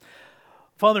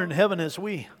Father in heaven, as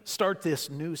we start this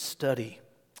new study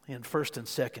in 1st and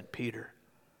 2nd Peter,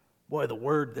 boy, the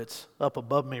word that's up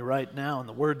above me right now and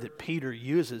the word that Peter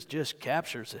uses just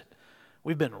captures it.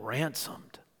 We've been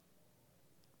ransomed.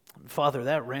 And Father,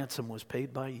 that ransom was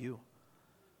paid by you.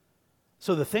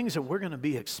 So the things that we're going to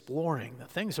be exploring, the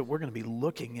things that we're going to be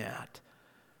looking at,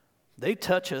 they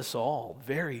touch us all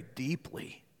very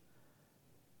deeply.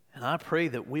 And I pray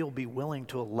that we'll be willing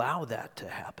to allow that to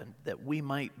happen, that we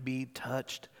might be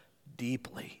touched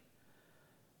deeply.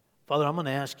 Father, I'm going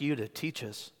to ask you to teach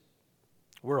us.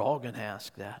 We're all going to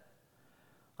ask that.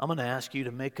 I'm going to ask you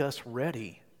to make us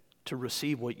ready to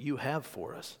receive what you have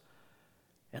for us.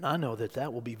 And I know that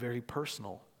that will be very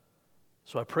personal.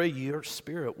 So I pray your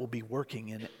Spirit will be working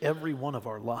in every one of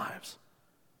our lives.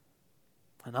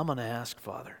 And I'm going to ask,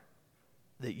 Father,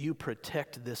 that you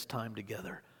protect this time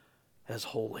together as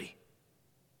holy.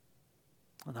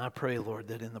 And I pray, Lord,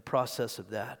 that in the process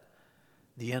of that,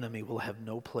 the enemy will have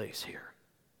no place here.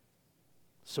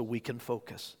 So we can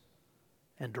focus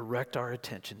and direct our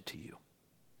attention to you.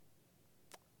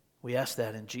 We ask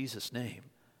that in Jesus' name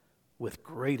with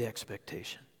great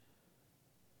expectation.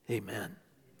 Amen.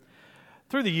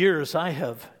 Through the years, I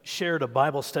have shared a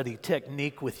Bible study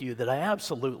technique with you that I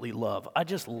absolutely love. I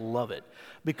just love it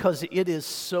because it is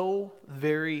so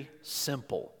very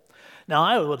simple. Now,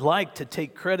 I would like to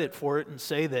take credit for it and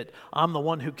say that I'm the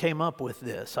one who came up with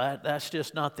this. That's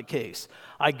just not the case.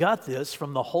 I got this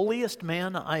from the holiest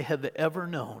man I have ever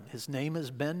known. His name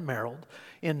is Ben Merrill.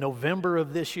 In November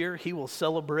of this year, he will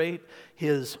celebrate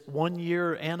his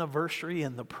 1-year anniversary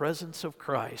in the presence of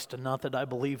Christ. And not that I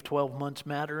believe 12 months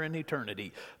matter in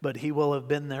eternity, but he will have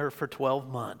been there for 12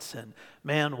 months. And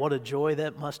man, what a joy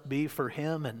that must be for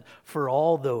him and for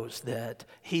all those that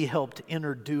he helped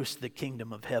introduce the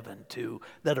kingdom of heaven to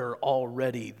that are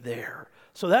already there.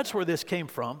 So that's where this came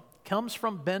from. Comes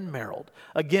from Ben Merrill.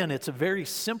 Again, it's a very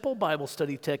simple Bible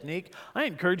study technique. I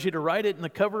encourage you to write it in the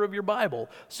cover of your Bible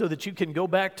so that you can go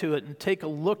back to it and take a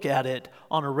look at it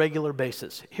on a regular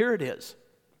basis. Here it is.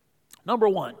 Number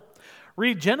 1,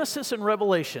 read Genesis and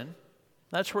Revelation.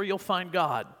 That's where you'll find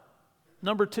God.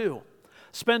 Number 2,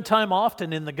 spend time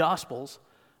often in the Gospels.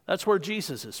 That's where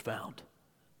Jesus is found.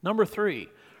 Number 3,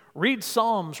 read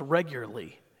Psalms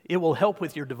regularly. It will help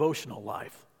with your devotional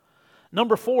life.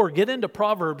 Number 4, get into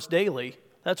Proverbs daily.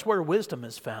 That's where wisdom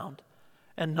is found.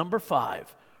 And number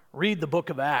 5, read the book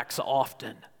of Acts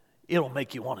often. It'll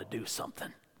make you want to do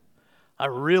something. I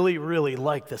really, really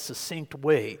like the succinct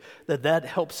way that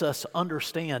helps us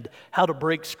understand how to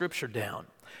break Scripture down.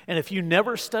 And if you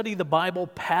never study the Bible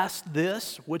past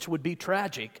this, which would be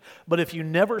tragic, but if you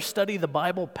never study the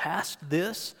Bible past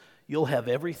this, you'll have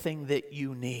everything that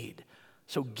you need.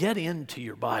 So get into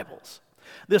your Bibles.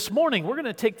 This morning, we're going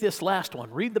to take this last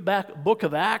one. Read the book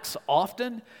of Acts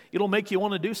often. It'll make you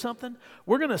want to do something.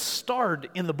 We're going to start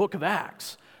in the book of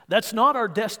Acts. That's not our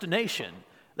destination.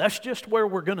 That's just where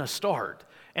we're going to start.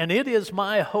 And it is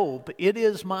my hope, it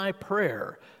is my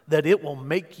prayer that it will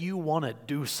make you want to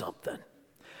do something.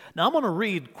 Now, I'm going to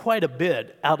read quite a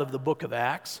bit out of the book of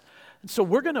Acts. So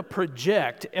we're going to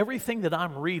project everything that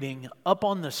I'm reading up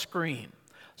on the screen.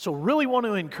 So really want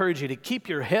to encourage you to keep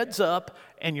your heads up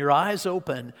and your eyes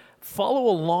open.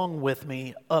 Follow along with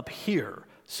me up here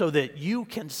so that you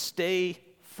can stay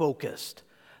focused.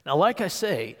 Now, like I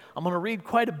say, I'm going to read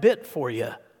quite a bit for you,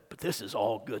 but this is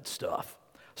all good stuff.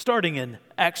 Starting in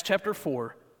Acts chapter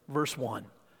 4, verse 1.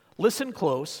 Listen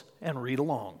close and read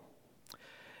along.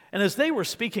 And as they were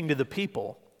speaking to the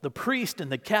people, the priest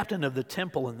and the captain of the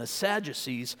temple and the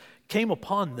Sadducees came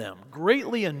upon them,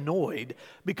 greatly annoyed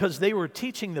because they were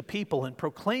teaching the people and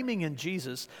proclaiming in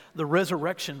Jesus the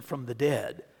resurrection from the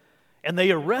dead. And they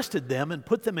arrested them and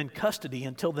put them in custody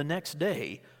until the next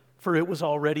day, for it was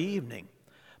already evening.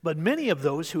 But many of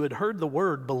those who had heard the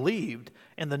word believed,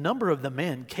 and the number of the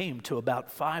men came to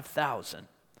about 5,000.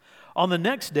 On the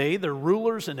next day, the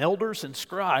rulers and elders and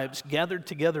scribes gathered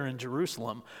together in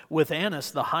Jerusalem with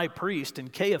Annas the high priest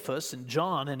and Caiaphas and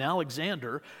John and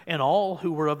Alexander and all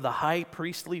who were of the high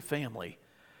priestly family.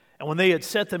 And when they had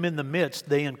set them in the midst,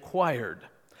 they inquired,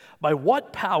 "By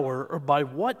what power or by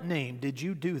what name did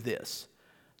you do this?"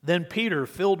 Then Peter,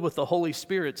 filled with the Holy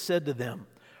Spirit, said to them,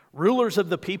 "Rulers of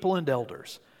the people and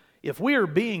elders, if we are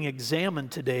being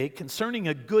examined today concerning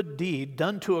a good deed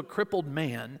done to a crippled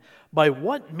man, by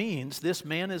what means this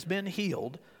man has been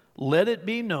healed, let it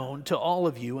be known to all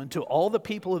of you and to all the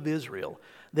people of Israel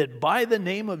that by the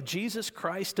name of Jesus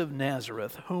Christ of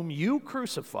Nazareth, whom you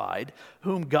crucified,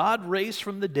 whom God raised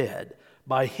from the dead,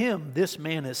 by him this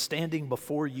man is standing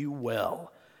before you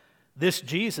well. This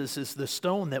Jesus is the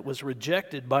stone that was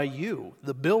rejected by you,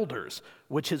 the builders,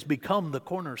 which has become the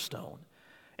cornerstone.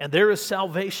 And there is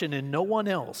salvation in no one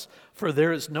else, for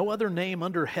there is no other name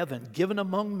under heaven given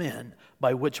among men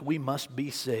by which we must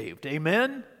be saved.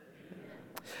 Amen?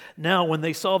 Now, when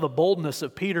they saw the boldness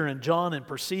of Peter and John and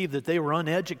perceived that they were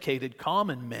uneducated,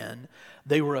 common men,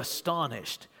 they were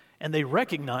astonished, and they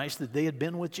recognized that they had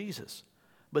been with Jesus.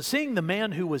 But seeing the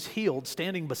man who was healed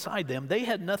standing beside them, they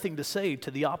had nothing to say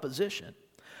to the opposition.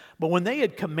 But when they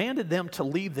had commanded them to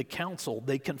leave the council,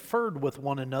 they conferred with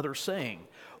one another, saying,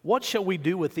 "What shall we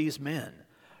do with these men?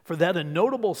 For that a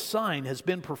notable sign has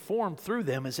been performed through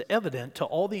them is evident to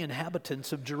all the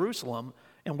inhabitants of Jerusalem,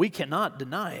 and we cannot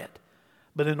deny it.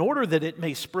 But in order that it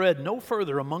may spread no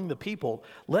further among the people,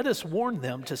 let us warn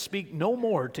them to speak no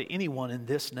more to anyone in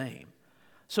this name."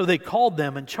 So they called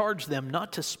them and charged them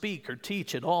not to speak or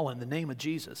teach at all in the name of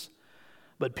Jesus.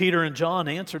 But Peter and John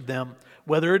answered them,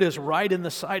 "Whether it is right in the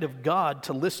sight of God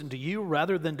to listen to you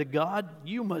rather than to God,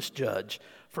 you must judge.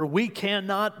 For we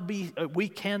cannot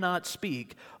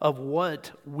speak of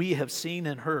what we have seen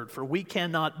and heard. For we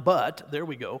cannot but," there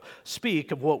we go,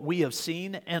 "speak of what we have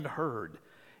seen and heard."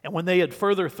 And when they had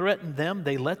further threatened them,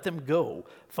 they let them go,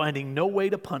 finding no way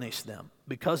to punish them,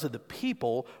 because of the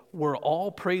people were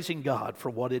all praising God for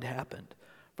what had happened.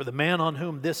 For the man on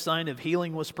whom this sign of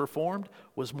healing was performed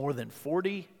was more than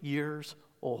 40 years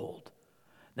old.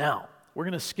 Now, we're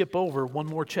going to skip over one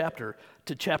more chapter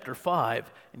to chapter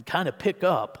 5 and kind of pick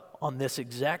up on this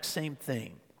exact same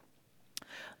thing.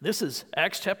 This is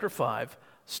Acts chapter 5,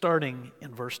 starting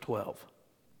in verse 12.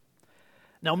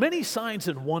 Now, many signs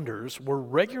and wonders were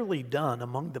regularly done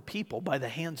among the people by the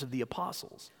hands of the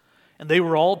apostles, and they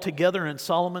were all together in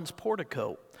Solomon's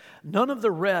portico. None of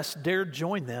the rest dared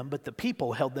join them, but the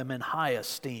people held them in high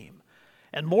esteem.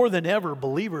 And more than ever,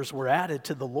 believers were added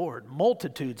to the Lord,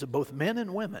 multitudes of both men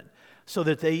and women, so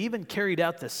that they even carried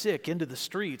out the sick into the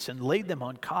streets and laid them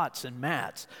on cots and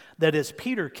mats, that as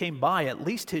Peter came by, at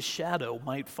least his shadow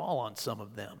might fall on some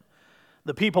of them.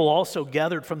 The people also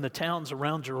gathered from the towns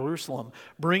around Jerusalem,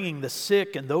 bringing the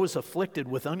sick and those afflicted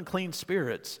with unclean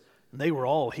spirits, and they were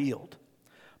all healed.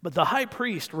 But the high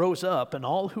priest rose up, and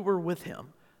all who were with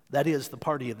him, that is, the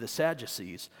party of the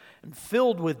Sadducees, and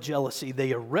filled with jealousy,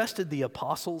 they arrested the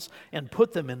apostles and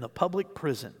put them in the public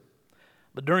prison.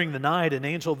 But during the night, an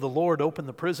angel of the Lord opened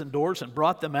the prison doors and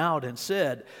brought them out and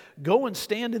said, "Go and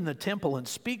stand in the temple and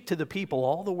speak to the people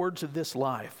all the words of this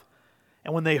life."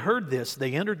 And when they heard this,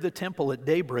 they entered the temple at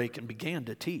daybreak and began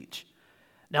to teach.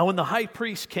 Now when the high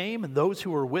priest came and those who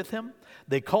were with him,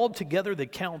 they called together the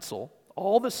council,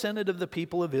 all the senate of the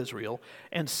people of Israel,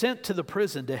 and sent to the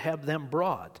prison to have them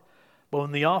brought. But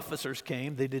when the officers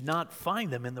came, they did not find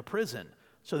them in the prison.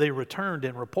 So they returned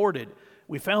and reported,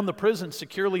 "We found the prison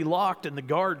securely locked and the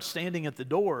guards standing at the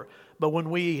door. But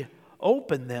when we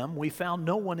opened them, we found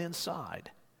no one inside."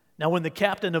 Now when the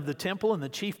captain of the temple and the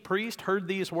chief priest heard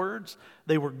these words,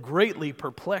 they were greatly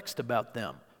perplexed about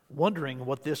them, wondering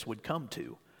what this would come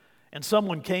to. And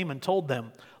someone came and told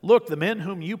them, "Look, the men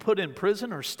whom you put in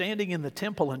prison are standing in the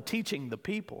temple and teaching the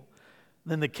people."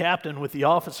 Then the captain with the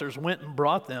officers went and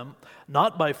brought them,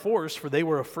 not by force, for they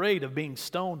were afraid of being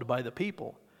stoned by the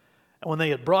people. And when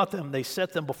they had brought them, they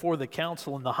set them before the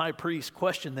council, and the high priest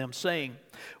questioned them, saying,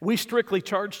 "We strictly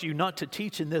charged you not to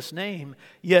teach in this name,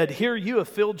 yet here you have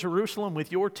filled Jerusalem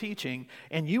with your teaching,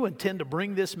 and you intend to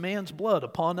bring this man's blood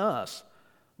upon us."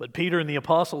 But Peter and the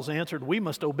apostles answered, "We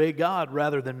must obey God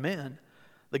rather than men.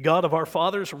 The God of our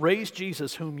fathers raised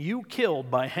Jesus, whom you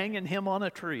killed by hanging him on a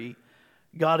tree.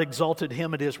 God exalted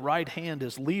him at his right hand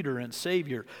as leader and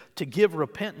Savior to give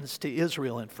repentance to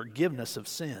Israel and forgiveness of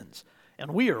sins.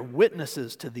 And we are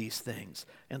witnesses to these things,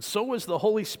 and so is the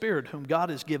Holy Spirit whom God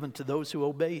has given to those who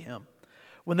obey him."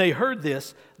 When they heard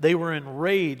this, they were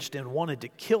enraged and wanted to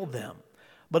kill them.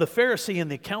 But a Pharisee in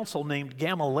the council named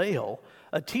Gamaliel,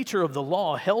 a teacher of the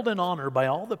law held in honor by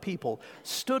all the people,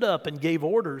 stood up and gave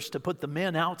orders to put the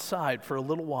men outside for a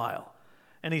little while.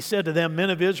 And he said to them,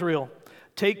 "Men of Israel,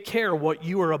 take care what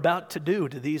you are about to do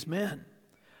to these men.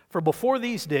 For before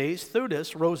these days,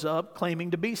 Theudas rose up claiming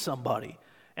to be somebody,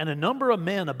 and a number of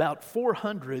men, about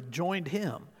 400, joined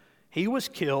him. He was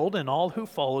killed, and all who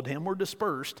followed him were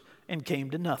dispersed and came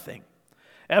to nothing.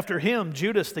 After him,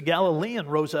 Judas the Galilean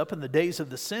rose up in the days of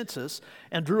the census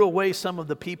and drew away some of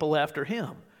the people after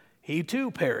him. He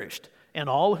too perished, and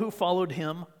all who followed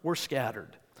him were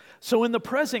scattered. So in the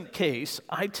present case,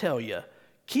 I tell you,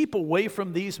 keep away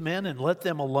from these men and let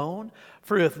them alone,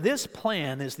 for if this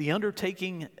plan is the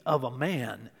undertaking of a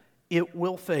man, it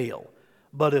will fail.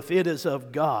 But if it is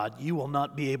of God, you will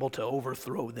not be able to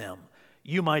overthrow them.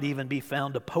 You might even be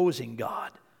found opposing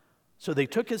God." So they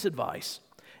took his advice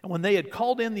And when they had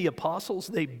called in the apostles,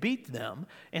 they beat them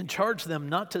and charged them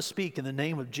not to speak in the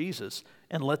name of Jesus,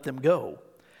 and let them go.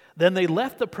 Then they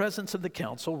left the presence of the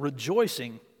council,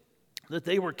 rejoicing that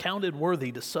they were counted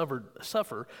worthy to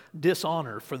suffer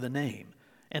dishonor for the name.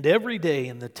 And every day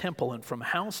in the temple and from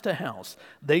house to house,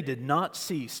 they did not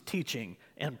cease teaching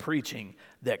and preaching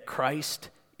that Christ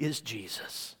is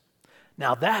Jesus.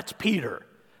 Now that's Peter.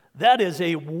 That is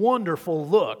a wonderful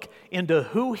look into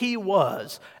who he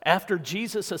was after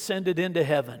Jesus ascended into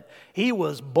heaven. He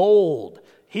was bold,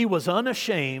 he was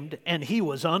unashamed, and he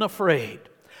was unafraid.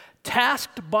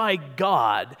 Tasked by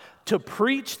God to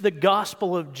preach the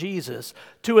gospel of Jesus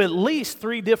to at least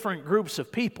 3 different groups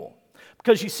of people.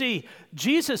 Because you see,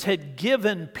 Jesus had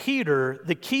given Peter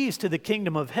the keys to the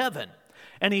kingdom of heaven.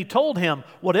 And he told him,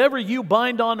 whatever you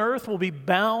bind on earth will be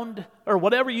bound, or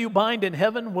whatever you bind in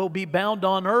heaven will be bound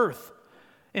on earth.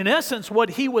 In essence,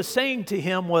 what he was saying to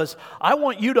him was, I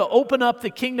want you to open up the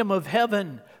kingdom of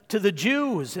heaven to the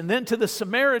Jews, and then to the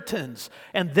Samaritans,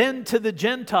 and then to the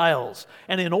Gentiles.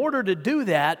 And in order to do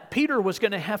that, Peter was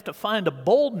going to have to find a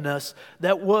boldness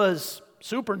that was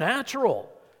supernatural.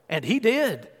 And he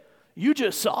did. You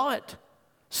just saw it.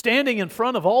 Standing in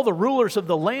front of all the rulers of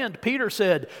the land, Peter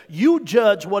said, you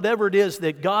judge whatever it is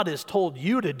that God has told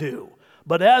you to do.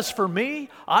 But as for me,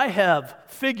 I have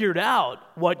figured out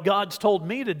what God's told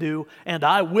me to do, and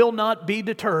I will not be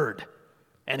deterred.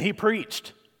 And he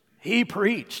preached. He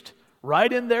preached.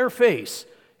 Right in their face,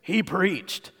 he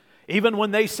preached. Even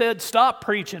when they said, stop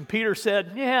preaching, Peter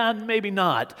said, yeah, maybe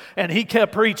not. And he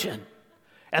kept preaching.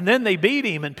 And then they beat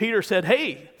him, and Peter said,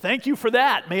 hey, thank you for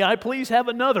that. May I please have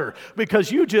another?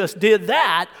 Because you just did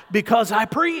that because I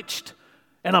preached.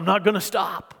 And I'm not going to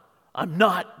stop. I'm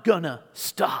not going to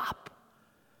stop.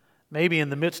 Maybe in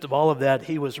the midst of all of that,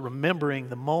 he was remembering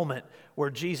the moment where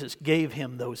Jesus gave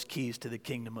him those keys to the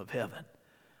kingdom of heaven.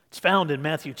 It's found in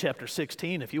Matthew chapter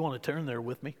 16, if you want to turn there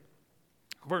with me.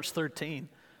 Verse 13.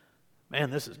 Man,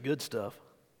 this is good stuff.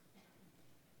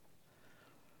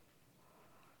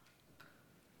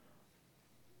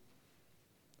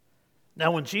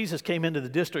 Now, when Jesus came into the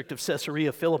district of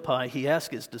Caesarea Philippi, he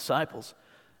asked his disciples,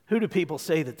 who do people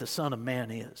say that the Son of Man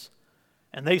is?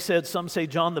 And they said, some say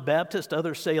John the Baptist,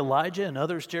 others say Elijah, and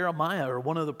others Jeremiah or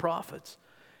one of the prophets.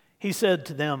 He said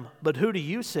to them, but who do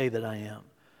you say that I am?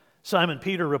 Simon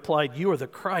Peter replied, you are the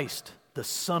Christ, the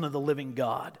Son of the living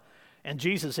God. And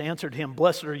Jesus answered him,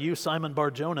 blessed are you, Simon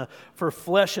Bar-Jonah, for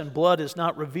flesh and blood has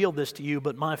not revealed this to you,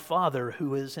 but my Father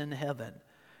who is in heaven.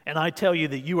 And I tell you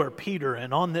that you are Peter,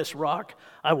 and on this rock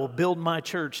I will build my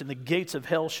church, and the gates of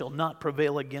hell shall not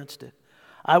prevail against it.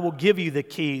 I will give you the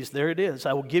keys. There it is.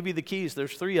 I will give you the keys.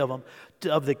 There's 3 of them.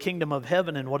 Of the kingdom of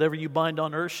heaven, and whatever you bind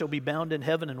on earth shall be bound in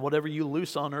heaven, and whatever you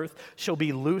loose on earth shall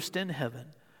be loosed in heaven.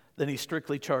 Then he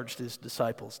strictly charged his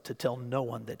disciples to tell no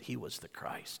one that he was the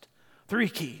Christ. 3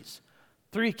 keys.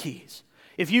 3 keys.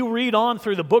 If you read on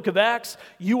through the book of Acts,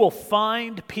 you will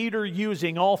find Peter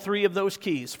using all 3 of those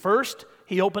keys. First,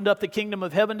 he opened up the kingdom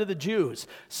of heaven to the Jews.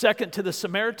 Second, to the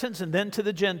Samaritans, and then to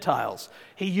the Gentiles.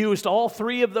 He used all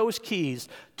 3 of those keys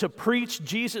to preach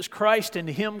Jesus Christ and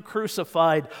him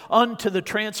crucified unto the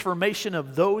transformation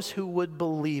of those who would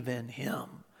believe in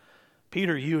him.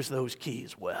 Peter used those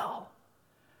keys well.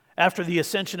 After the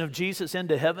ascension of Jesus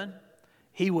into heaven,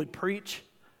 he would preach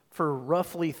for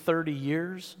roughly 30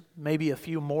 years, maybe a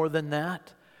few more than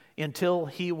that, until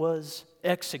he was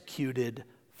executed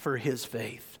for his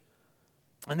faith.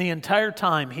 And the entire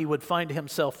time he would find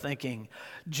himself thinking,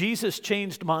 Jesus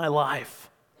changed my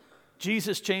life.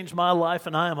 Jesus changed my life,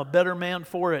 and I am a better man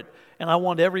for it, and I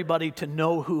want everybody to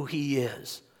know who he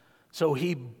is. So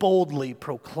he boldly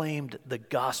proclaimed the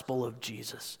gospel of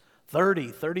Jesus.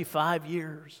 35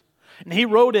 years. And he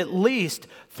wrote at least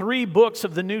 3 books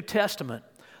of the New Testament.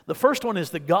 The first one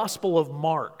is the Gospel of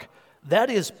Mark. That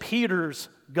is Peter's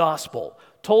gospel,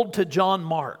 told to John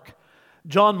Mark.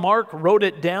 John Mark wrote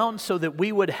it down so that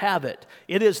we would have it.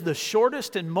 It is the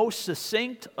shortest and most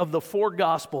succinct of the 4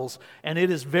 Gospels, and it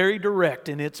is very direct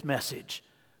in its message.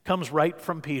 Comes right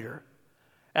from Peter.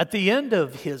 At the end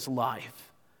of his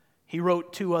life, he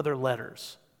wrote 2 other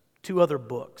letters, 2 other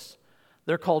books.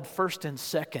 They're called 1st and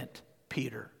 2nd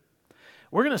Peter.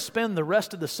 We're going to spend the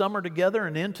rest of the summer together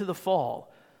and into the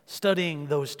fall studying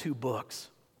those 2 books.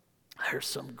 There's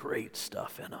some great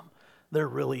stuff in them. There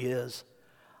really is.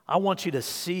 I want you to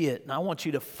see it, and I want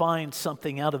you to find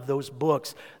something out of those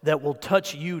books that will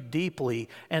touch you deeply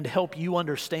and help you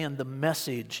understand the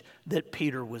message that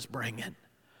Peter was bringing.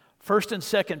 1st and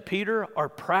 2nd Peter are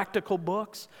practical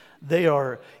books. They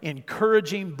are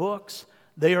encouraging books.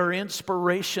 They are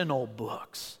inspirational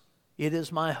books. It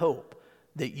is my hope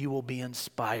that you will be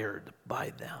inspired by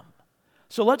them.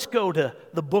 So let's go to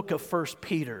the book of 1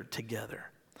 Peter together.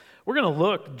 We're going to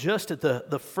look just at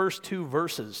the first 2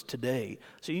 verses today.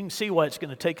 So you can see why it's going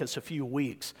to take us a few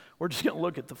weeks. We're just going to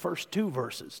look at the first 2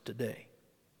 verses today.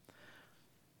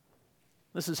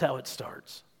 This is how it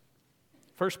starts.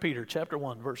 1 Peter chapter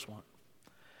 1, verse 1.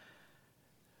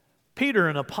 Peter,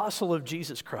 an apostle of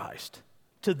Jesus Christ,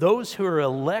 to those who are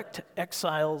elect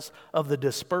exiles of the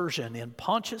dispersion in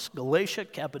Pontus, Galatia,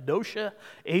 Cappadocia,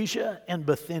 Asia, and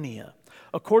Bithynia,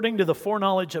 according to the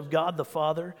foreknowledge of God the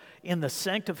Father, in the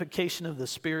sanctification of the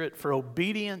Spirit, for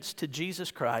obedience to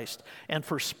Jesus Christ, and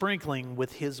for sprinkling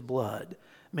with His blood.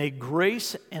 May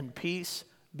grace and peace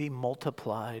be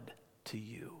multiplied to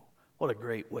you. What a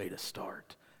great way to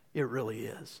start. It really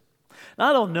is. Now,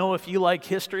 I don't know if you like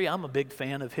history. I'm a big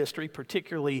fan of history,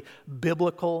 particularly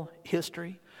biblical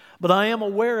history. But I am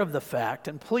aware of the fact,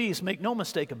 and please make no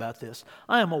mistake about this,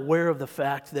 I am aware of the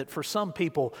fact that for some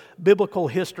people, biblical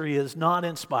history is not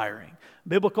inspiring.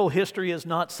 Biblical history is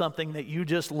not something that you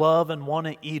just love and want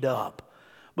to eat up.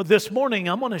 But this morning,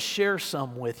 I'm going to share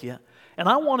some with you, and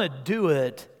I want to do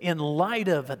it in light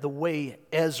of the way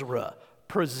Ezra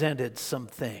presented some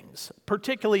things,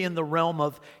 particularly in the realm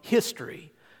of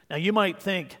history. Now, you might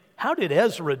think, how did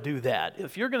Ezra do that?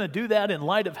 If you're going to do that in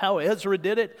light of how Ezra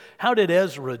did it, how did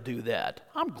Ezra do that?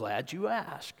 I'm glad you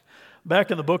asked.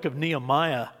 Back in the book of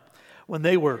Nehemiah, when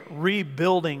they were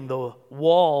rebuilding the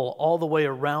wall all the way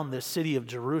around the city of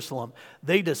Jerusalem,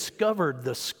 they discovered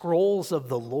the scrolls of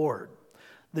the Lord.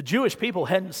 The Jewish people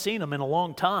hadn't seen them in a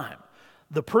long time.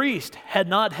 The priest had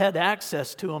not had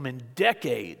access to them in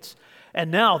decades. And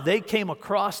now they came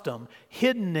across them,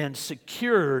 hidden and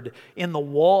secured in the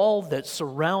wall that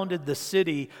surrounded the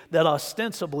city, that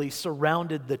ostensibly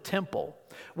surrounded the temple.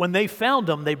 When they found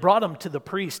them, they brought them to the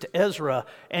priest Ezra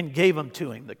and gave them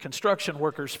to him. The construction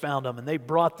workers found them and they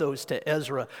brought those to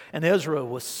Ezra. And Ezra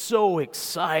was so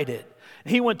excited.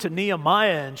 He went to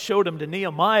Nehemiah and showed him to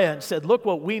Nehemiah and said, look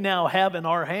what we now have in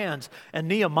our hands. And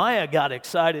Nehemiah got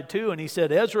excited too. And he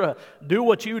said, Ezra, do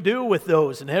what you do with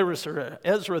those. And Ezra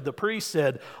the priest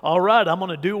said, all right, I'm going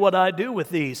to do what I do with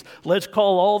these. Let's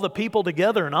call all the people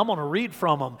together and I'm going to read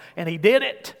from them. And he did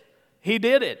it. He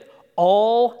did it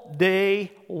all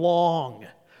day long.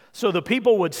 So the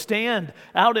people would stand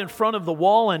out in front of the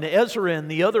wall, and Ezra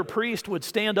and the other priest would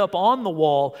stand up on the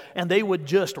wall, and they would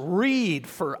just read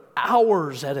for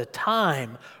hours at a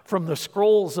time from the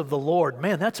scrolls of the Lord.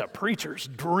 Man, that's a preacher's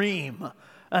dream,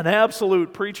 an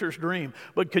absolute preacher's dream.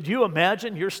 But could you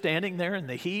imagine you're standing there in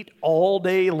the heat all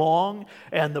day long,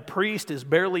 and the priest is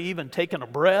barely even taking a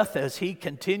breath as he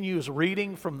continues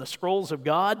reading from the scrolls of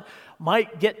God?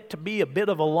 Might get to be a bit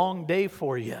of a long day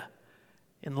for you,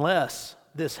 unless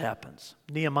this happens.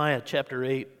 Nehemiah chapter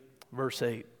 8, verse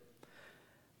 8.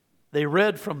 They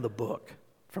read from the book,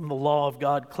 from the law of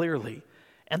God clearly,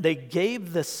 and they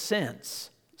gave the sense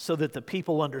so that the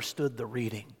people understood the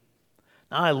reading.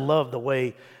 Now, I love the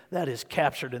way that is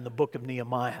captured in the book of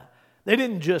Nehemiah. They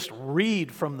didn't just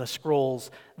read from the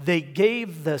scrolls, they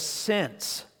gave the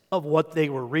sense of what they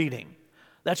were reading.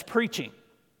 That's preaching.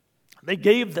 They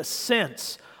gave the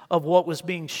sense of what was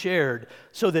being shared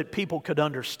so that people could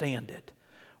understand it.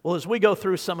 Well, as we go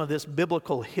through some of this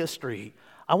biblical history,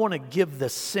 I want to give the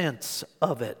sense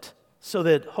of it so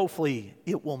that hopefully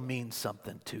it will mean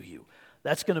something to you.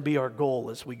 That's going to be our goal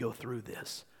as we go through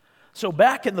this. So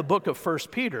back in the book of 1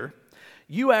 Peter,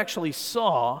 you actually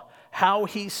saw how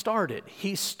he started.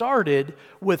 He started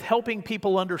with helping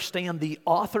people understand the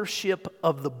authorship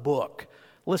of the book.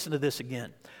 Listen to this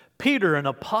again. Peter, an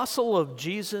apostle of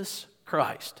Jesus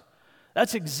Christ.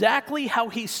 That's exactly how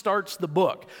he starts the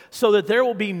book, so that there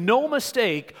will be no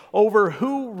mistake over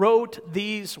who wrote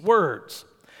these words.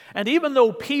 And even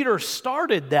though Peter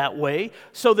started that way,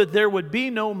 so that there would be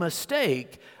no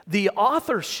mistake, the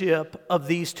authorship of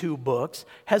these 2 books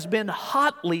has been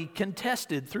hotly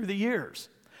contested through the years.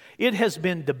 It has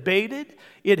been debated,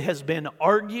 it has been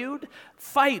argued,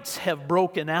 fights have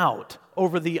broken out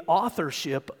over the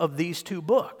authorship of these 2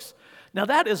 books. Now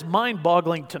that is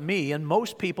mind-boggling to me and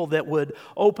most people that would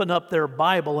open up their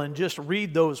Bible and just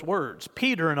read those words.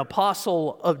 Peter, an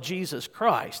apostle of Jesus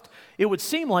Christ. It would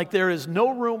seem like there is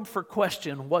no room for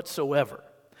question whatsoever.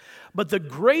 But the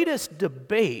greatest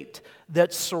debate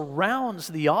that surrounds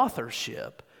the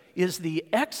authorship is the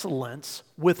excellence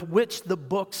with which the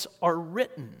books are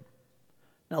written.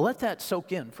 Now let that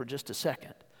soak in for just a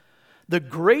second. The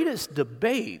greatest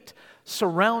debate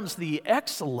surrounds the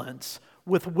excellence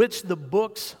with which the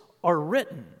books are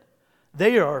written.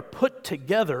 They are put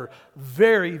together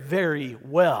very, very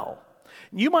well.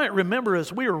 You might remember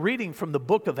as we were reading from the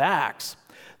book of Acts,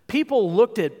 people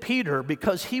looked at Peter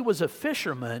because he was a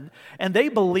fisherman, and they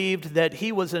believed that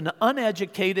he was an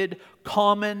uneducated,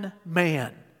 common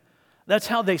man. That's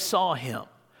how they saw him.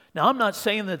 Now, I'm not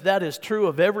saying that that is true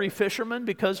of every fisherman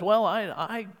because, well,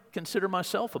 I consider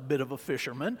myself a bit of a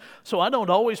fisherman, so I don't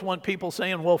always want people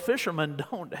saying, well, fishermen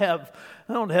don't have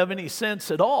any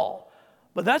sense at all.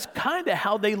 But that's kind of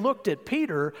how they looked at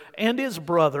Peter and his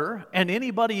brother and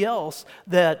anybody else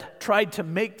that tried to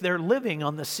make their living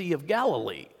on the Sea of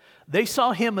Galilee. They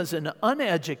saw him as an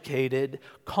uneducated,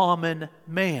 common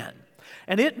man.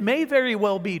 And it may very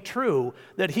well be true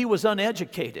that he was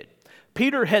uneducated.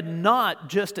 Peter had not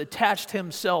just attached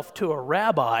himself to a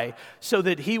rabbi so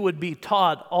that he would be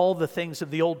taught all the things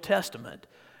of the Old Testament,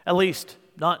 at least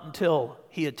not until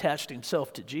he attached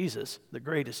himself to Jesus, the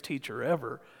greatest teacher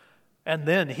ever, and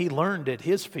then he learned at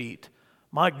his feet.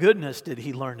 My goodness, did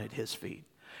he learn at his feet.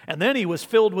 And then he was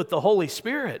filled with the Holy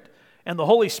Spirit, and the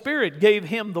Holy Spirit gave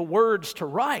him the words to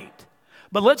write.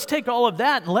 But let's take all of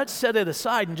that and let's set it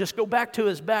aside and just go back to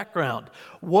his background.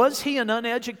 Was he an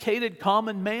uneducated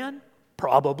common man?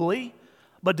 Probably.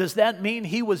 But does that mean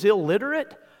he was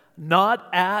illiterate? Not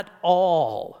at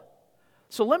all.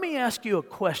 So let me ask you a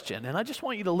question, and I just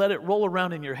want you to let it roll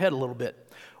around in your head a little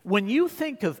bit. When you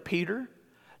think of Peter,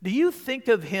 do you think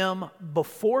of him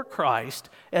before Christ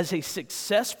as a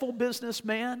successful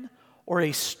businessman or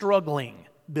a struggling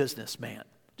businessman?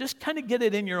 Just kind of get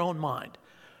it in your own mind.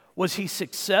 Was he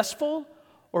successful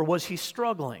or was he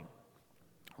struggling?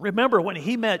 Remember, when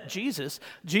he met Jesus,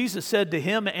 Jesus said to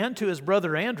him and to his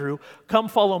brother Andrew, "Come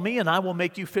follow me and I will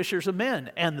make you fishers of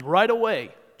men." And right away,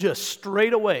 just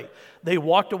straight away, they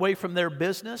walked away from their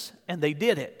business and they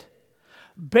did it.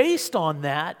 Based on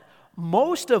that,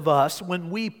 most of us, when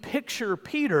we picture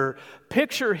Peter,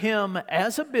 picture him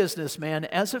as a businessman,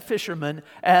 as a fisherman,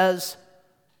 as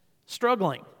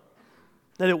struggling.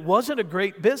 That it wasn't a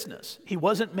great business. He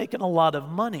wasn't making a lot of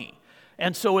money.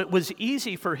 And so it was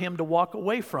easy for him to walk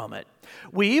away from it.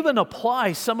 We even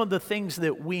apply some of the things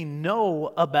that we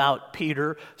know about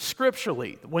Peter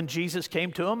scripturally. When Jesus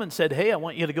came to him and said, "Hey, I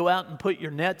want you to go out and put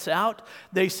your nets out,"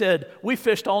 they said, "We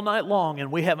fished all night long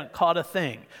and we haven't caught a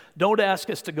thing. Don't ask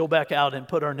us to go back out and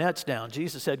put our nets down."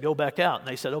 Jesus said, "Go back out." And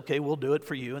they said, "Okay, we'll do it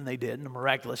for you." And they did, and a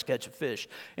miraculous catch of fish,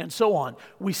 and so on.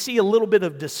 We see a little bit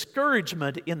of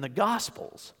discouragement in the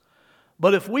Gospels.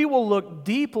 But if we will look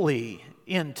deeply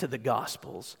into the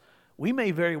Gospels, we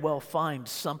may very well find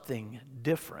something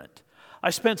different.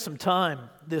 I spent some time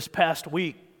this past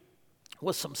week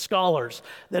with some scholars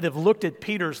that have looked at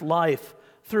Peter's life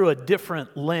through a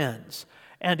different lens.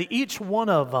 And each one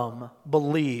of them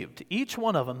believed,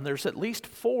 there's at least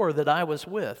 4 that I was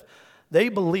with, they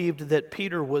believed that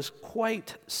Peter was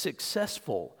quite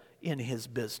successful in his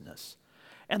business.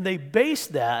 And they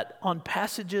based that on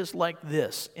passages like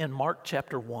this in Mark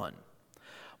chapter 1.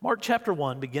 Mark chapter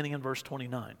 1, beginning in verse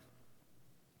 29.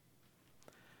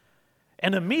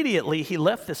 "And immediately he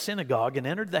left the synagogue and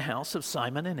entered the house of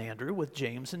Simon and Andrew with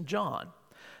James and John.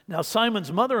 Now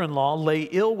Simon's mother-in-law lay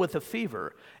ill with a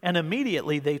fever, and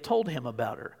immediately they told him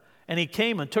about her. And he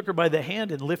came and took her by the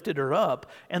hand and lifted her up,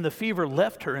 and the fever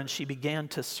left her, and she began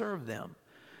to serve them.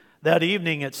 That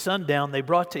evening at sundown they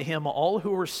brought to him all who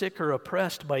were sick or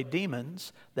oppressed by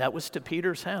demons." That was to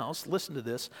Peter's house. Listen to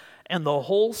this. "And the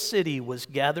whole city was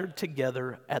gathered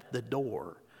together at the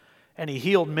door. And he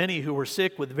healed many who were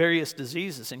sick with various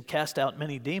diseases and cast out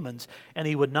many demons. And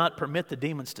he would not permit the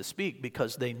demons to speak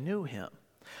because they knew him."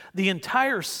 The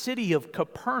entire city of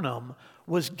Capernaum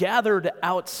was gathered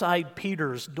outside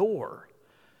Peter's door.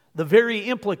 The very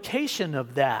implication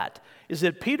of that is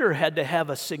that Peter had to have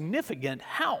a significant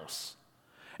house.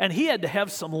 And he had to have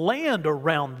some land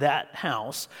around that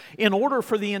house in order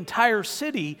for the entire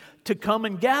city to come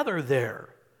and gather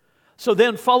there. So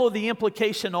then follow the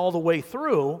implication all the way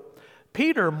through.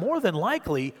 Peter, more than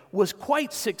likely, was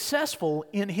quite successful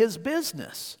in his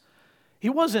business. He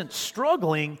wasn't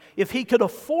struggling if he could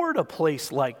afford a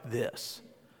place like this.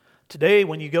 Today,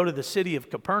 when you go to the city of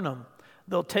Capernaum,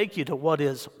 they'll take you to what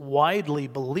is widely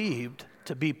believed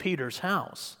to be Peter's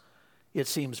house. It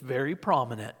seems very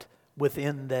prominent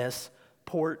within this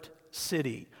port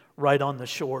city right on the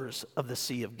shores of the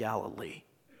Sea of Galilee.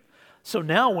 So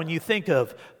now when you think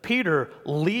of Peter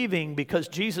leaving because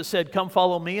Jesus said, "Come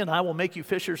follow me and I will make you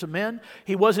fishers of men,"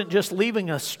 he wasn't just leaving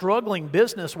a struggling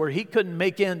business where he couldn't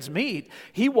make ends meet.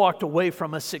 He walked away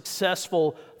from a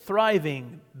successful,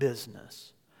 thriving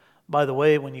business. By the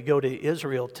way, when you go to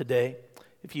Israel today,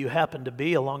 if you happen to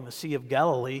be along the Sea of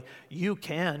Galilee, you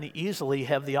can easily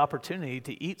have the opportunity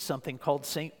to eat something called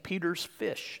St. Peter's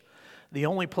fish. The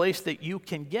only place that you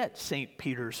can get St.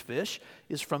 Peter's fish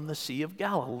is from the Sea of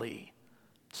Galilee.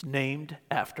 It's named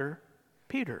after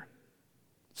Peter.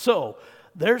 So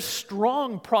there's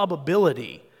strong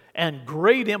probability and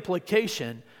great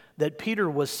implication that Peter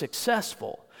was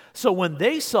successful. So when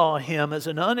they saw him as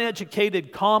an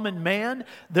uneducated common man,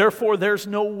 therefore there's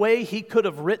no way he could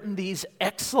have written these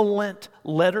excellent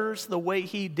letters the way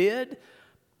he did,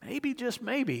 maybe, just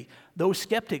maybe, those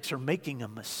skeptics are making a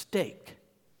mistake.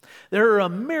 There are a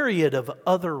myriad of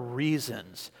other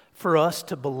reasons for us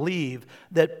to believe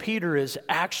that Peter is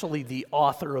actually the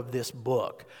author of this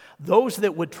book. Those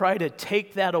that would try to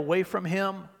take that away from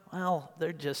him, well,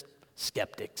 they're just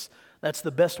skeptics. That's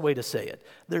the best way to say it.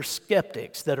 They're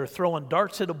skeptics that are throwing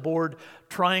darts at a board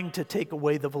trying to take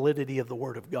away the validity of the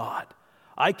Word of God.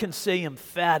 I can say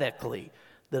emphatically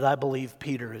that I believe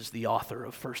Peter is the author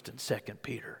of 1st and 2nd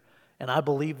Peter. And I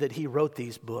believe that he wrote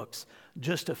these books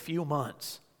just a few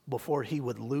months before he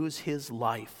would lose his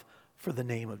life for the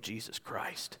name of Jesus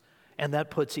Christ. And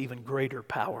that puts even greater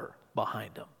power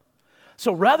behind him.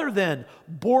 So rather than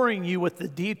boring you with the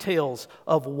details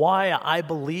of why I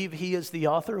believe he is the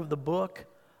author of the book,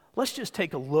 let's just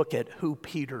take a look at who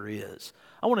Peter is.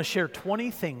 I want to share 20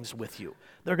 things with you.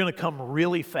 They're going to come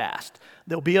really fast.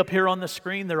 They'll be up here on the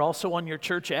screen. They're also on your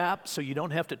church app, so you don't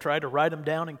have to try to write them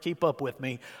down and keep up with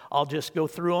me. I'll just go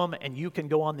through them, and you can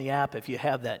go on the app if you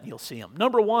have that, and you'll see them.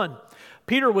 Number 1,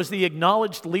 Peter was the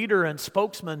acknowledged leader and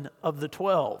spokesman of the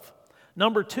 12.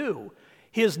 Number 2,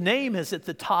 his name is at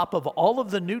the top of all of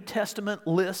the New Testament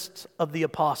lists of the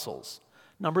apostles.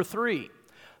 Number 3,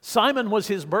 Simon was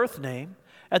his birth name.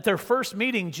 At their first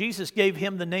meeting, Jesus gave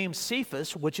him the name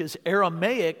Cephas, which is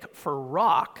Aramaic for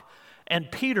rock, and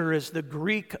Peter is the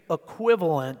Greek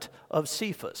equivalent of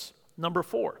Cephas. Number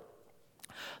 4,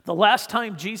 the last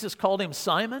time Jesus called him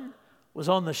Simon was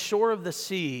on the shore of the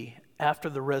sea after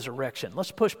the resurrection.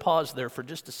 Let's push pause there for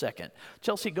just a second.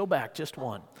 Chelsea, go back just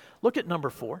one. Look at number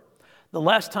 4. The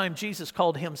last time Jesus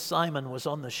called him Simon was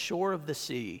on the shore of the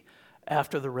sea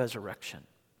after the resurrection.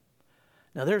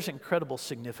 Now, there's incredible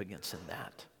significance in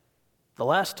that. The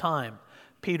last time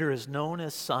Peter is known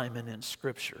as Simon in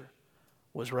Scripture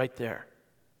was right there.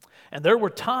 And there were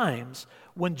times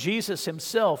when Jesus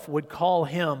himself would call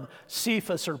him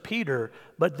Cephas or Peter,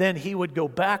 but then he would go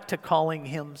back to calling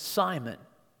him Simon.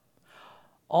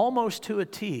 Almost to a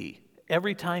T,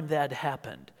 every time that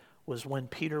happened was when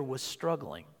Peter was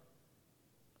struggling.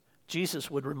 Jesus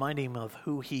would remind him of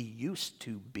who he used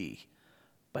to be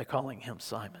by calling him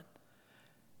Simon.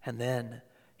 And then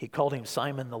he called him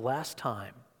Simon the last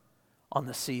time on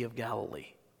the Sea of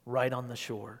Galilee, right on the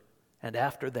shore. And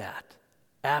after that,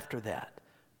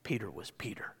 Peter was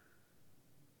Peter.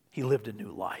 He lived a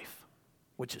new life,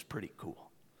 which is pretty cool.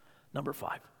 Number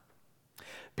 5.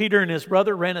 Peter and his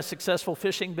brother ran a successful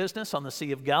fishing business on the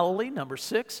Sea of Galilee. Number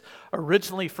 6,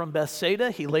 originally from Bethsaida,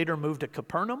 he later moved to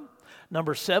Capernaum.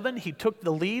 Number 7, he took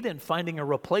the lead in finding a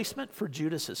replacement for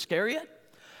Judas Iscariot.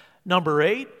 Number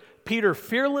 8, Peter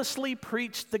fearlessly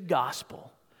preached the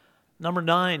gospel. Number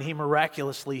 9, he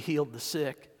miraculously healed the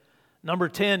sick. Number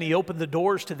 10, he opened the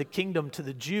doors to the kingdom to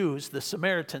the Jews, the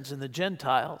Samaritans, and the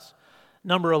Gentiles.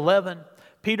 Number 11,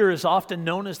 Peter is often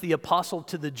known as the apostle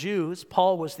to the Jews.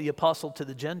 Paul was the apostle to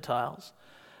the Gentiles.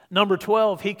 Number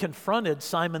 12, he confronted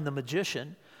Simon the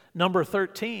magician. Number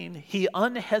 13, he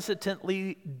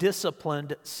unhesitantly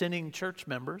disciplined sinning church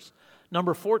members.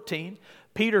 Number 14,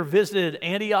 Peter visited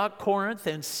Antioch, Corinth,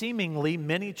 and seemingly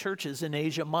many churches in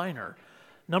Asia Minor.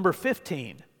 Number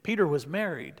 15, Peter was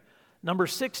married. Number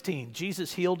 16,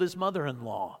 Jesus healed his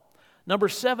mother-in-law. Number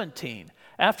 17,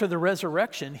 after the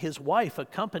resurrection, his wife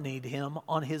accompanied him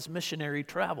on his missionary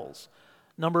travels.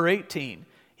 Number 18,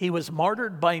 he was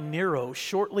martyred by Nero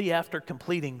shortly after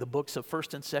completing the books of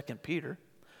 1st and 2nd Peter.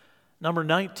 Number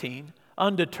 19,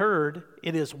 undeterred,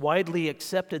 it is widely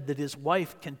accepted that his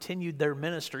wife continued their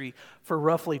ministry for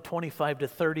roughly 25 to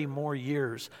 30 more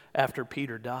years after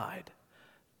Peter died.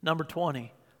 Number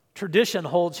 20, tradition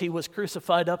holds he was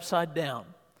crucified upside down.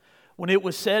 When it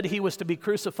was said he was to be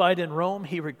crucified in Rome,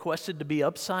 he requested to be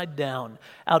upside down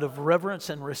out of reverence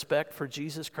and respect for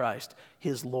Jesus Christ,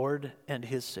 his Lord and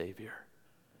his Savior.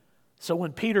 So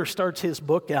when Peter starts his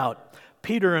book out,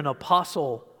 Peter, an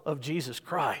apostle of Jesus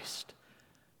Christ,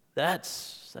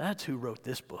 that's who wrote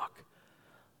this book.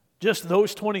 Just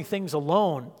those 20 things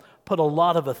alone put a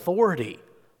lot of authority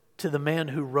to the man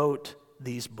who wrote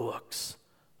these books.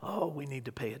 Oh, we need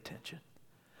to pay attention.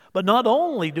 But not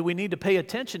only do we need to pay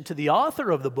attention to the author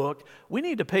of the book, we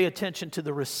need to pay attention to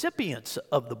the recipients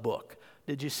of the book.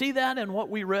 Did you see that in what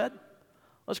we read?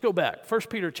 Let's go back. 1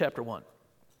 Peter chapter 1.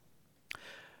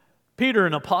 Peter,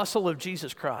 an apostle of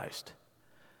Jesus Christ,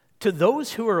 To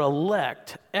those who are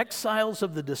elect, exiles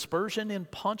of the dispersion in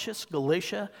Pontus,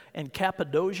 Galatia, and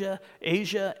Cappadocia,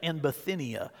 Asia, and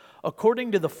Bithynia,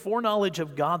 according to the foreknowledge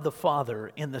of God the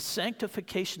Father, in the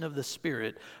sanctification of the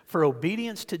Spirit, for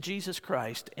obedience to Jesus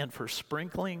Christ, and for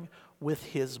sprinkling with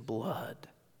his blood.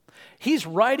 He's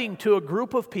writing to a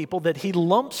group of people that he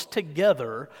lumps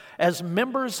together as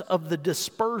members of the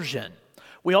dispersion.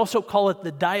 We also call it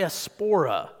the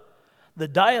diaspora. The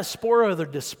diaspora, or the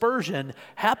dispersion,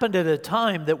 happened at a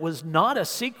time that was not a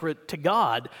secret to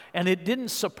God, and it didn't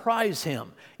surprise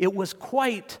him. It was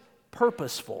quite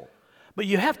purposeful. But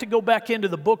you have to go back into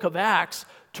the book of Acts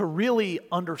to really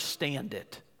understand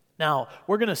it. Now,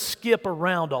 we're going to skip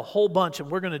around a whole bunch,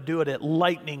 and we're going to do it at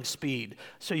lightning speed.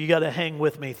 So you got to hang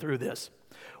with me through this.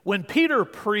 When Peter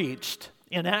preached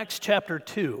in Acts chapter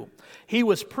 2, he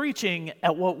was preaching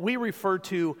at what we refer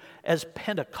to as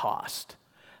Pentecost.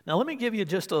 Now, let me give you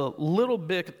just a little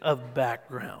bit of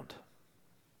background.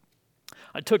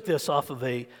 I took this off of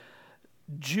a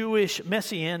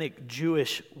Messianic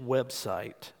Jewish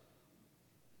website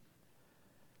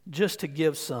just to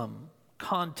give some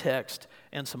context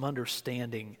and some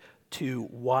understanding to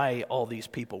why all these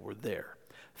people were there.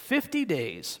 50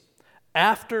 days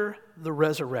after the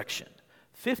resurrection,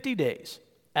 50 days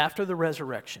after the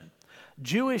resurrection,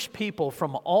 Jewish people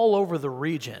from all over the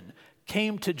region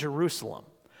came to Jerusalem.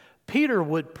 Peter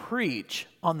would preach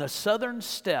on the southern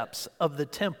steps of the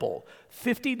temple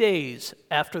 50 days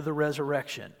after the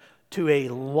resurrection to a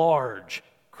large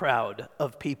crowd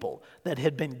of people that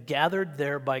had been gathered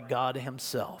there by God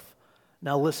himself.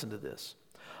 Now listen to this.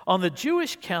 On the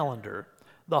Jewish calendar,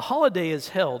 the holiday is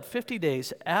held 50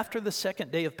 days after the second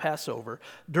day of Passover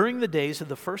during the days of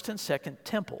the first and second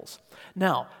temples.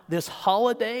 Now, this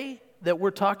holiday that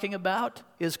we're talking about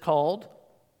is called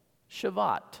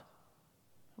Shavat.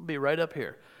 It'll be right up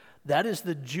here. That is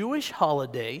the Jewish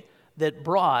holiday that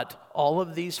brought all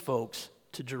of these folks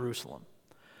to Jerusalem.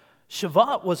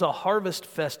 Shavat was a harvest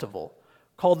festival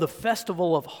called the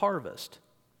Festival of Harvest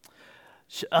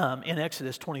in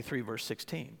Exodus 23, verse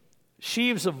 16.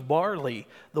 Sheaves of barley,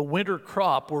 the winter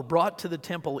crop, were brought to the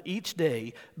temple each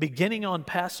day, beginning on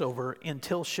Passover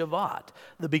until Shavat,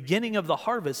 the beginning of the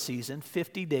harvest season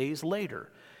 50 days later.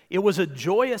 It was a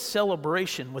joyous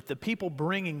celebration with the people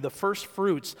bringing the first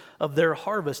fruits of their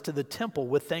harvest to the temple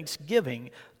with thanksgiving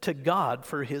to God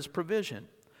for his provision.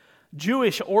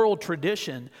 Jewish oral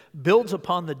tradition builds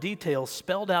upon the details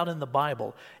spelled out in the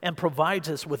Bible and provides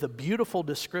us with a beautiful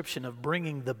description of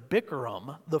bringing the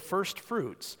bikurim, the first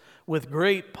fruits. With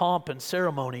great pomp and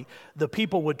ceremony, the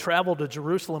people would travel to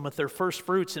Jerusalem with their first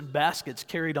fruits in baskets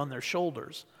carried on their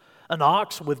shoulders. An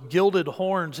ox with gilded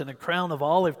horns and a crown of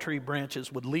olive tree branches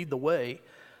would lead the way.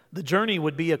 The journey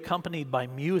would be accompanied by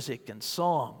music and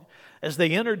song. As they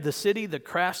entered the city, the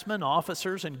craftsmen,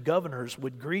 officers, and governors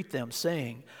would greet them,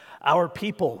 saying, "Our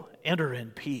people, enter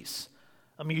in peace."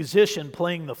 A musician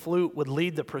playing the flute would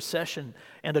lead the procession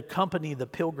and accompany the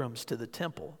pilgrims to the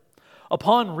temple.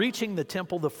 Upon reaching the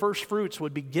temple, the first fruits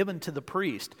would be given to the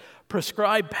priest.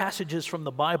 Prescribed passages from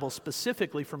the Bible,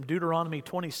 specifically from Deuteronomy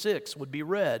 26, would be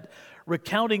read,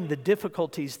 recounting the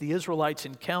difficulties the Israelites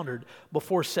encountered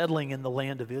before settling in the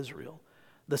land of Israel.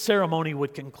 The ceremony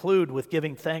would conclude with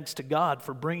giving thanks to God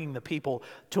for bringing the people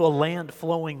to a land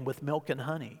flowing with milk and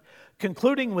honey,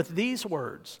 concluding with these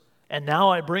words, "And now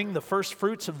I bring the first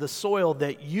fruits of the soil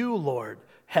that you, Lord,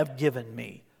 have given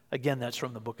me." Again, that's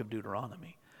from the book of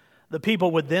Deuteronomy. The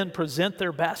people would then present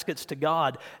their baskets to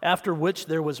God, after which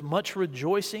there was much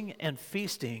rejoicing and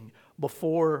feasting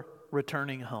before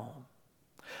returning home.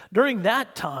 During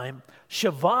that time,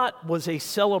 Shavat was a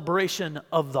celebration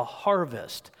of the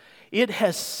harvest. It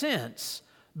has since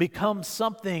become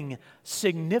something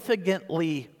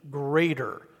significantly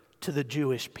greater to the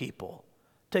Jewish people.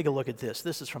 Take a look at this.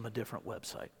 This is from a different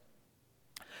website.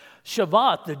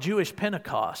 Shavat, the Jewish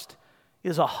Pentecost,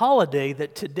 is a holiday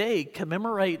that today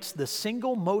commemorates the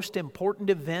single most important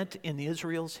event in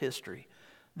Israel's history,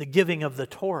 the giving of the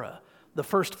Torah, the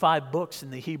first 5 books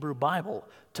in the Hebrew Bible,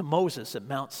 to Moses at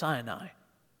Mount Sinai.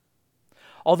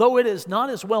 Although it is not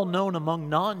as well known among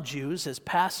non-Jews as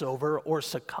Passover or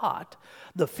Sukkot,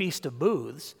 the Feast of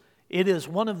Booths, it is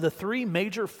one of the 3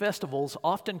 major festivals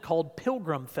often called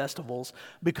pilgrim festivals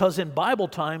because in Bible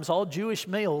times all Jewish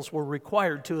males were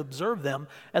required to observe them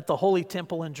at the Holy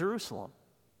Temple in Jerusalem.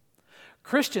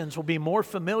 Christians will be more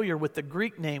familiar with the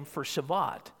Greek name for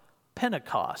Shavat,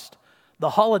 Pentecost, the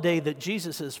holiday that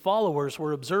Jesus' followers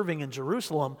were observing in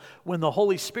Jerusalem when the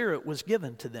Holy Spirit was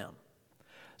given to them.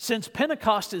 Since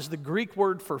Pentecost is the Greek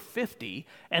word for 50,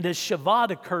 and as Shavuot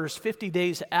occurs 50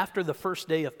 days after the first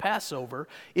day of Passover,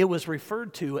 it was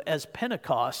referred to as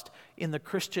Pentecost in the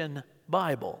Christian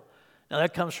Bible. Now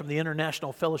that comes from the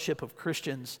International Fellowship of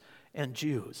Christians and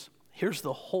Jews. Here's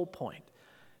the whole point.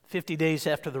 50 days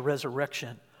after the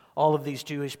resurrection, all of these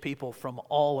Jewish people from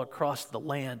all across the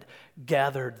land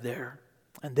gathered there,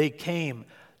 and they came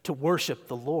to worship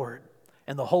the Lord.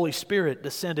 And the Holy Spirit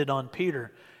descended on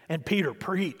Peter, and Peter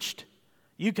preached.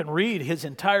 You can read his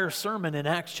entire sermon in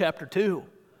Acts chapter 2.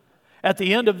 At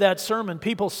the end of that sermon,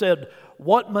 people said,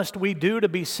 "What must we do to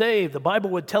be saved?" The Bible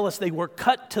would tell us they were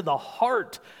cut to the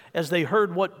heart as they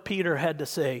heard what Peter had to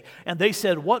say. And they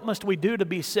said, "What must we do to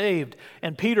be saved?"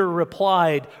 And Peter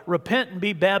replied, "Repent and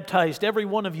be baptized, every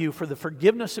one of you, for the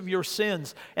forgiveness of your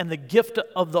sins and the gift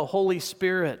of the Holy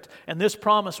Spirit. And this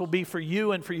promise will be for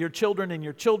you and for your children and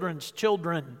your children's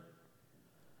children."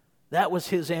 That was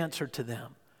his answer to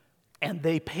them. And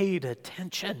they paid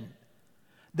attention.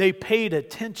 They paid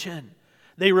attention.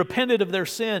 They repented of their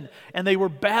sin, and they were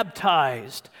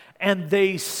baptized, and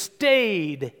they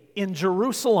stayed in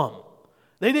Jerusalem.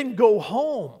 They didn't go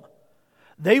home.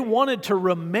 They wanted to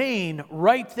remain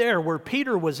right there where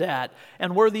Peter was at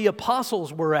and where the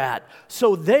apostles were at.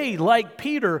 So they, like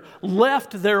Peter,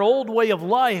 left their old way of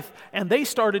life, and they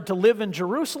started to live in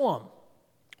Jerusalem,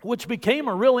 which became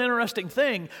a real interesting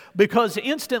thing because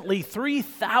instantly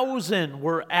 3,000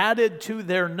 were added to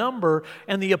their number,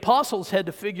 and the apostles had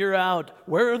to figure out,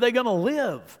 where are they going to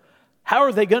live? How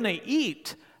are they going to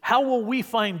eat? How will we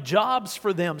find jobs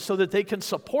for them so that they can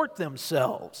support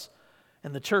themselves?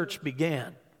 And the church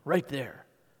began right there,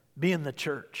 being the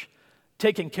church,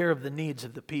 taking care of the needs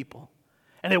of the people.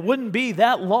 And it wouldn't be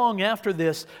that long after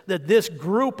this that this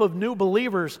group of new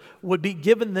believers would be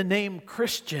given the name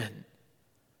Christian.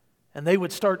 And they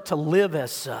would start to live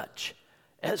as such,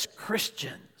 as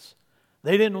Christians.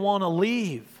 They didn't want to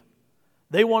leave.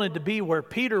 They wanted to be where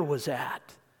Peter was at.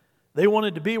 They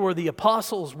wanted to be where the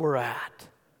apostles were at.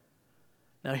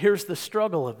 Now here's the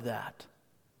struggle of that.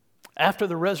 After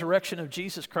the resurrection of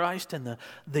Jesus Christ and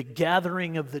the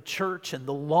gathering of the church and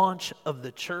the launch of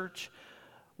the church,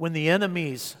 when the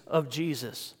enemies of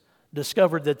Jesus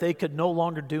discovered that they could no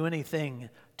longer do anything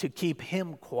to keep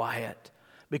him quiet,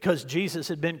 because Jesus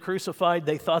had been crucified,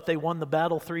 they thought they won the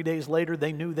battle. 3 days later,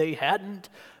 they knew they hadn't,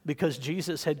 because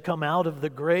Jesus had come out of the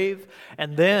grave.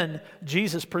 And then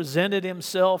Jesus presented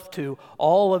himself to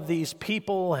all of these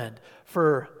people, and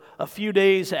for a few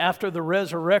days after the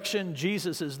resurrection,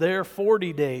 Jesus is there,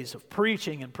 40 days of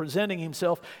preaching and presenting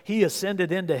himself. He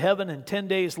ascended into heaven, and 10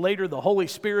 days later, the Holy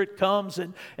Spirit comes,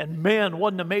 and man,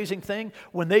 what an amazing thing.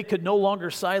 When they could no longer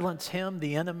silence him,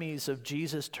 the enemies of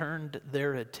Jesus turned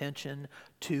their attention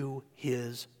to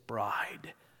his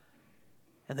bride.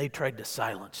 And they tried to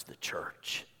silence the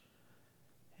church.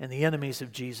 And the enemies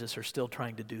of Jesus are still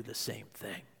trying to do the same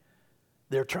thing.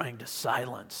 They're trying to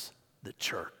silence the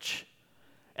church.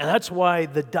 And that's why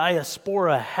the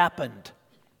diaspora happened.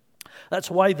 That's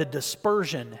why the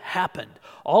dispersion happened.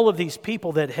 All of these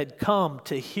people that had come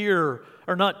to hear,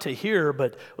 or not to hear,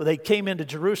 but they came into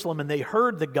Jerusalem and they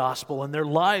heard the gospel, and their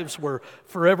lives were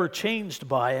forever changed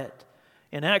by it.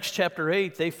 In Acts chapter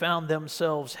 8, they found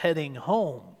themselves heading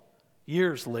home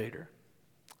years later.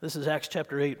 This is Acts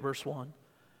chapter 8, verse 1.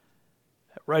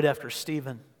 Right after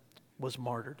Stephen was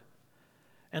martyred.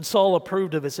 And Saul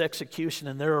approved of his execution,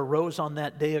 and there arose on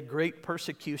that day a great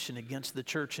persecution against the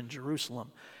church in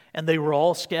Jerusalem. And they were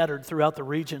all scattered throughout the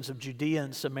regions of Judea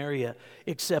and Samaria,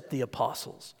 except the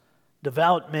apostles.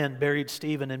 Devout men buried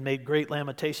Stephen and made great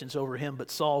lamentations over him,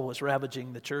 but Saul was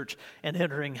ravaging the church, and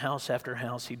entering house after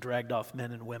house, he dragged off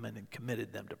men and women and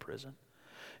committed them to prison.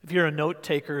 If you're a note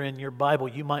taker in your Bible,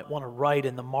 you might want to write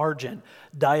in the margin,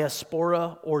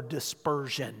 diaspora or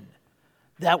dispersion.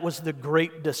 That was the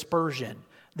great dispersion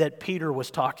that Peter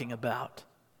was talking about.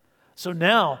 So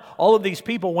now, all of these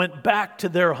people went back to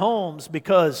their homes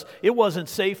because it wasn't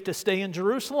safe to stay in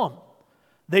Jerusalem.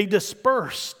 They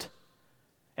dispersed.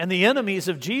 And the enemies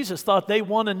of Jesus thought they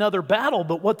won another battle,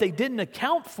 but what they didn't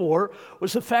account for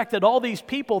was the fact that all these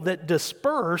people that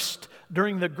dispersed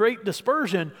during the Great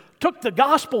Dispersion took the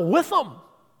gospel with them.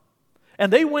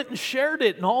 And they went and shared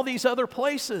it in all these other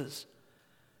places.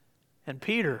 And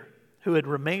Peter, who had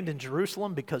remained in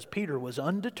Jerusalem because Peter was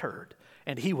undeterred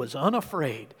and he was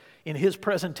unafraid in his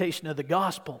presentation of the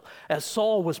gospel, as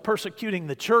Saul was persecuting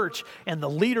the church and the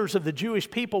leaders of the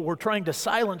Jewish people were trying to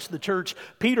silence the church,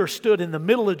 Peter stood in the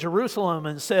middle of Jerusalem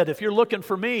and said, "If you're looking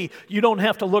for me, you don't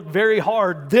have to look very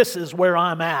hard. This is where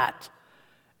I'm at."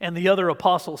 And the other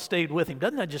apostles stayed with him.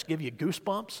 Doesn't that just give you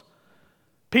goosebumps?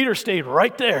 Peter stayed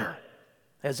right there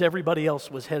as everybody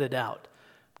else was headed out,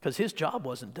 because his job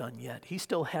wasn't done yet. He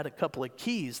still had a couple of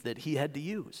keys that he had to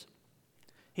use.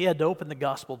 He had to open the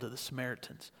gospel to the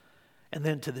Samaritans and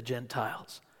then to the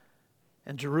Gentiles.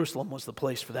 And Jerusalem was the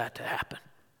place for that to happen.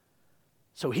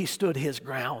 So he stood his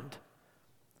ground.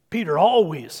 Peter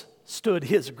always stood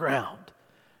his ground.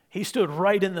 He stood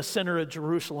right in the center of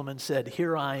Jerusalem and said,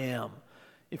 "Here I am.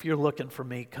 If you're looking for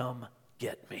me, come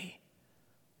get me."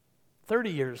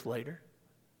 30 years later,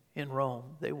 in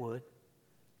Rome, they would.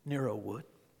 Nero would.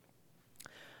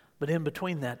 But in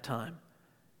between that time,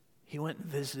 he went and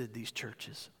visited these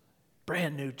churches,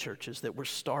 brand new churches that were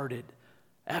started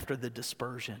after the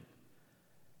dispersion.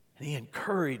 And he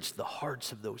encouraged the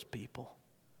hearts of those people.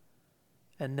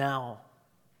 And now,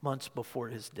 months before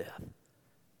his death,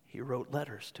 he wrote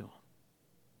letters to them.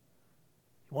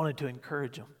 He wanted to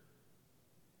encourage them.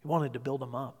 He wanted to build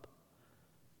them up.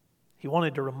 He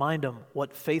wanted to remind them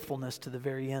what faithfulness to the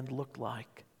very end looked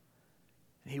like.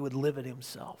 And he would live it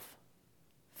himself,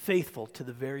 faithful to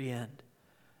the very end.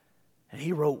 And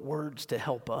he wrote words to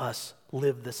help us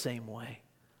live the same way,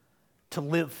 to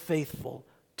live faithful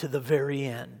to the very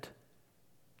end.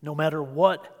 No matter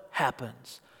what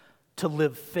happens, to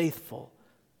live faithful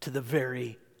to the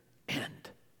very end.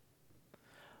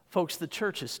 Folks, the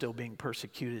church is still being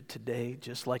persecuted today,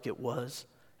 just like it was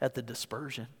at the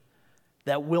dispersion.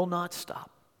 That will not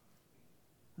stop.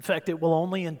 In fact, it will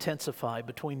only intensify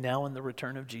between now and the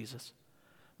return of Jesus.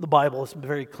 The Bible is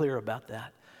very clear about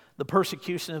that. The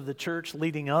persecution of the church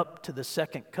leading up to the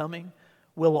second coming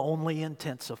will only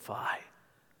intensify.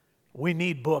 We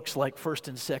need books like 1st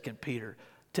and 2nd Peter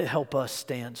to help us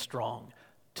stand strong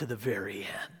to the very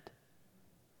end.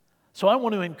 So I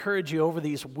want to encourage you over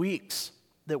these weeks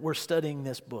that we're studying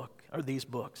this book, or these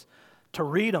books, to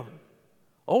read them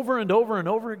over and over and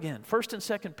over again. 1st and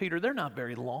 2nd Peter, they're not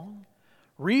very long.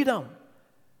 Read them.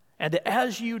 And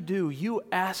as you do, you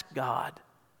ask God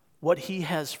what He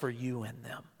has for you in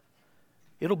them.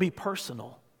 It'll be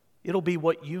personal. It'll be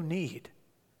what you need.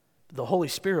 The Holy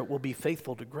Spirit will be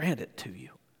faithful to grant it to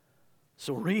you.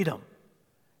 So read them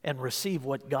and receive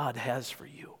what God has for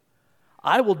you.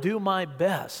 I will do my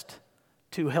best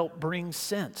to help bring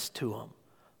sense to them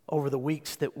over the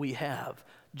weeks that we have,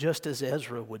 just as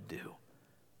Ezra would do.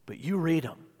 But you read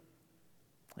them.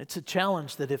 It's a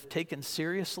challenge that, if taken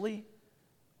seriously,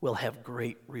 will have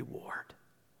great reward.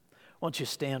 Why don't you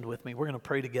stand with me? We're going to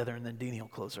pray together, and then Deanie will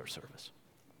close our service.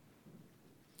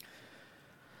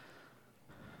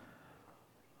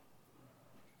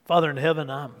 Father in heaven,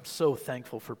 I'm so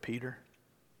thankful for Peter.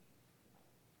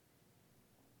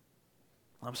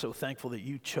 I'm so thankful that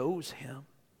you chose him.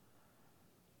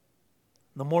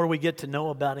 The more we get to know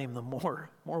about him, the more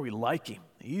we like him.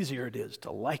 The easier it is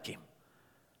to like him.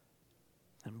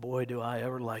 And boy, do I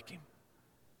ever like him.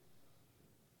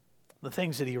 The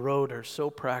things that he wrote are so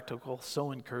practical,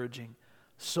 so encouraging,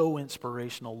 so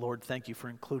inspirational. Lord, thank you for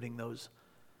including those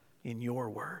in your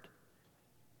word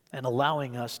and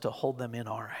allowing us to hold them in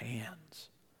our hands.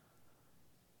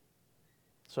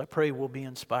 So I pray we'll be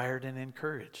inspired and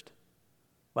encouraged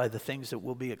by the things that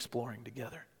we'll be exploring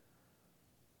together.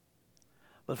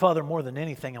 But Father, more than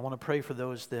anything, I want to pray for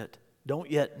those that don't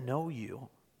yet know you.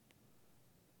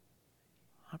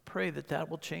 I pray that that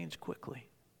will change quickly.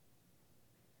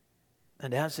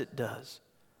 And as it does,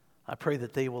 I pray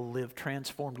that they will live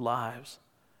transformed lives,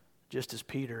 just as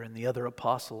Peter and the other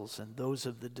apostles and those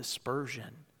of the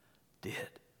dispersion did.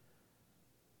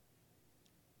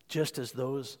 Just as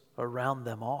those around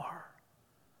them are.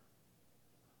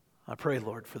 I pray,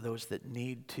 Lord, for those that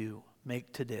need to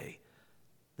make today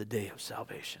the day of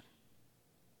salvation.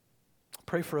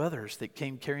 Pray for others that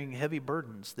came carrying heavy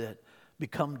burdens that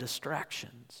become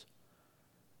distractions.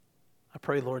 I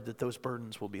pray, Lord, that those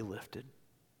burdens will be lifted.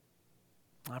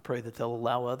 I pray that they'll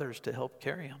allow others to help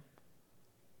carry them.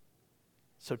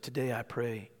 So today I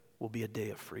pray will be a day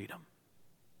of freedom.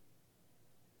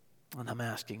 And I'm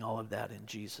asking all of that in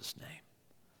Jesus'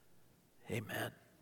 name. Amen.